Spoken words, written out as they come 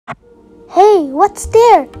Hey, what's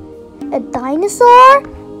there? A dinosaur?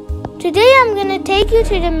 Today I'm gonna take you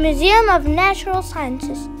to the Museum of Natural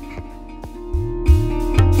Sciences.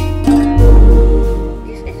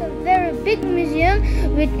 This is a very big museum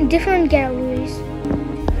with different galleries.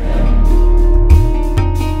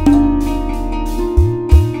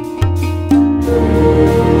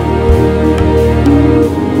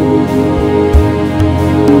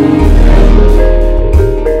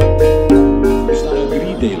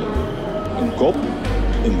 Een kop,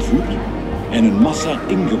 een voet en een massa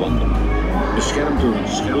ingewanden, beschermd door een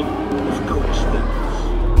schild of koude stempels.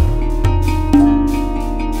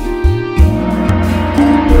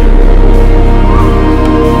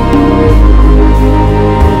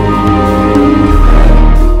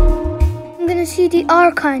 I'm gonna see the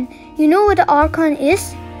archon. You know what the archon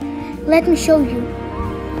is? Let me show you.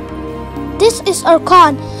 This is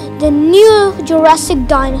Archon, the new Jurassic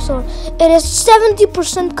dinosaur. It is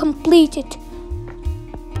 70% completed.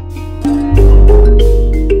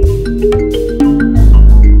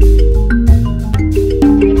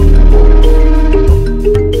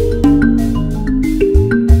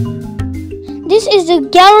 This is the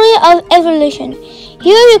Gallery of Evolution.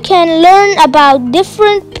 Here you can learn about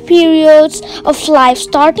different periods of life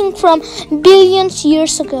starting from billions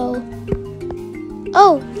years ago.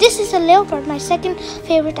 Oh, this is a leopard, my second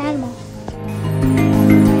favorite animal.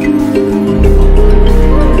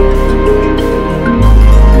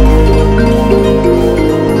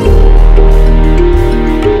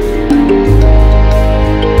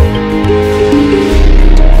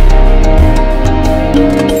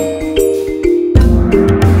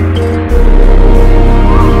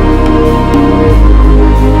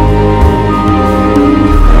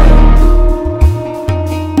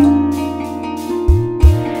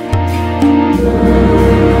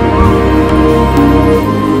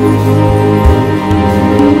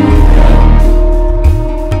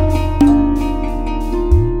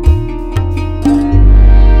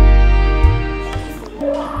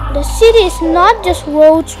 The city is not just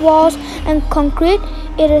roads, walls, and concrete.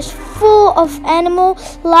 It is full of animal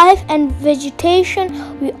life and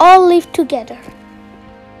vegetation. We all live together.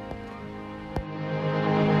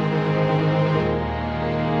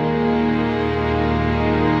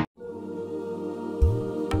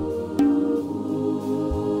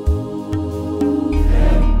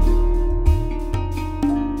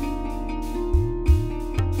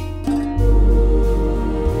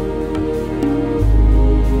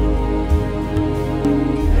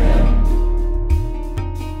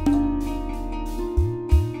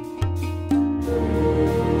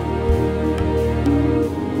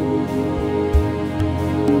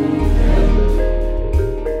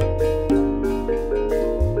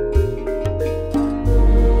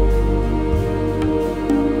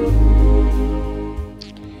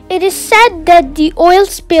 It is said that the oil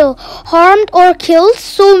spill harmed or killed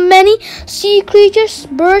so many sea creatures,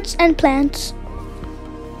 birds, and plants.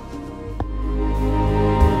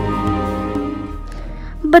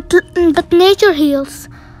 But nature heals.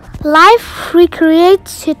 Life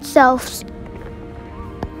recreates itself.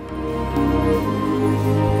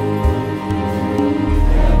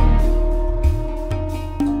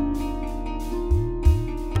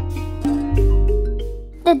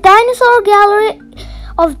 The Dinosaur Gallery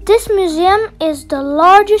of this museum is the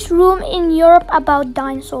largest room in Europe about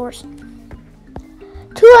dinosaurs.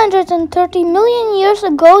 230 million years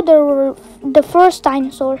ago, there were the first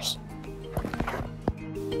dinosaurs.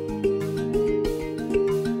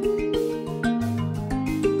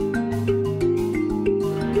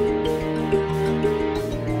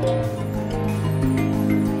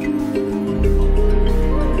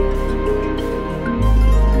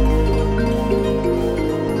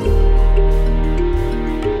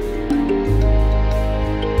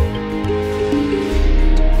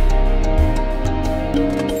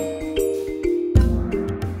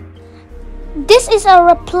 This is a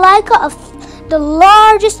replica of the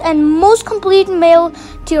largest and most complete male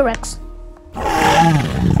T-Rex.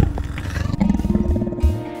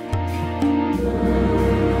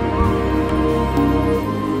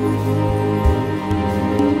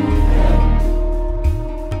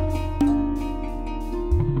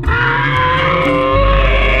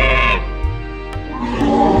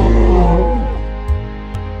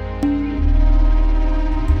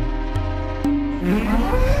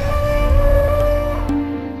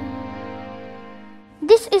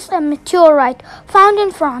 This is a meteorite found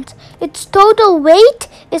in France. Its total weight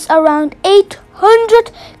is around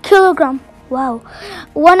 800 kilograms. Wow,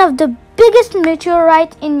 one of the biggest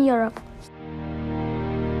meteorites in Europe.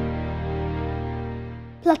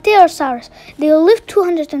 Plateosaurus. They lived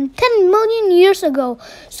 210 million years ago.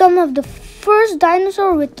 Some of the first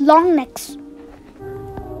dinosaurs with long necks.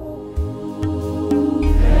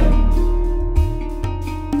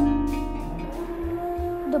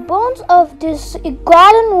 The bones of this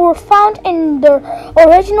iguanodon were found in their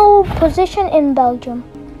original position in Belgium.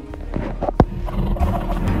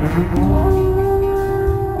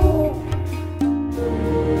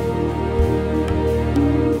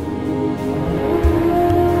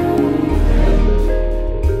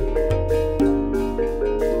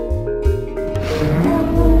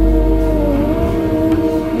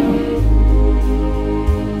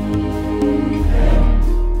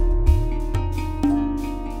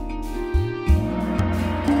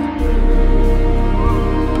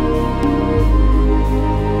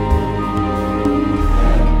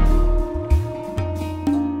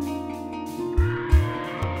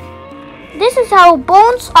 This is how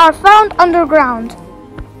bones are found underground.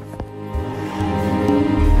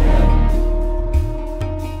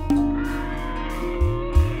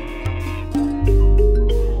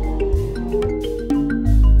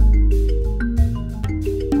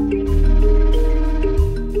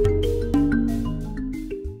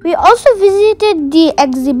 We also visited the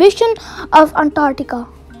exhibition of Antarctica.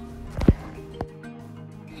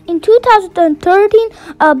 In 2013,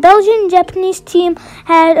 a Belgian-Japanese team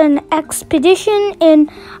had an expedition in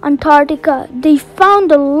Antarctica. They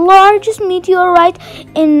found the largest meteorite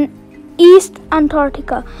in East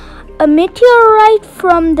Antarctica, a meteorite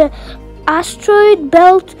from the asteroid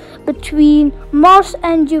belt between Mars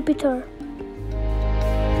and Jupiter.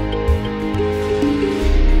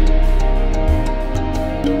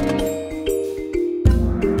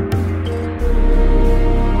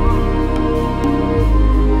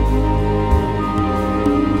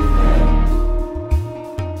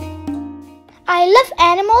 I love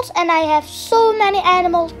animals and I have so many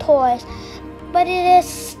animal toys, but it is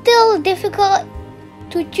still difficult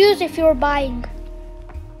to choose if you're buying.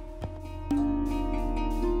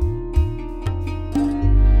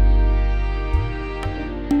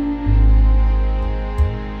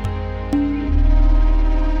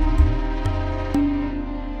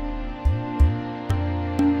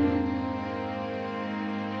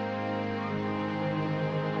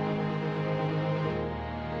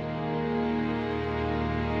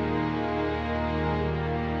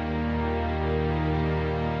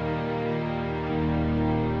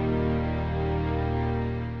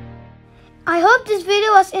 I hope this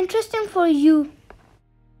video was interesting for you.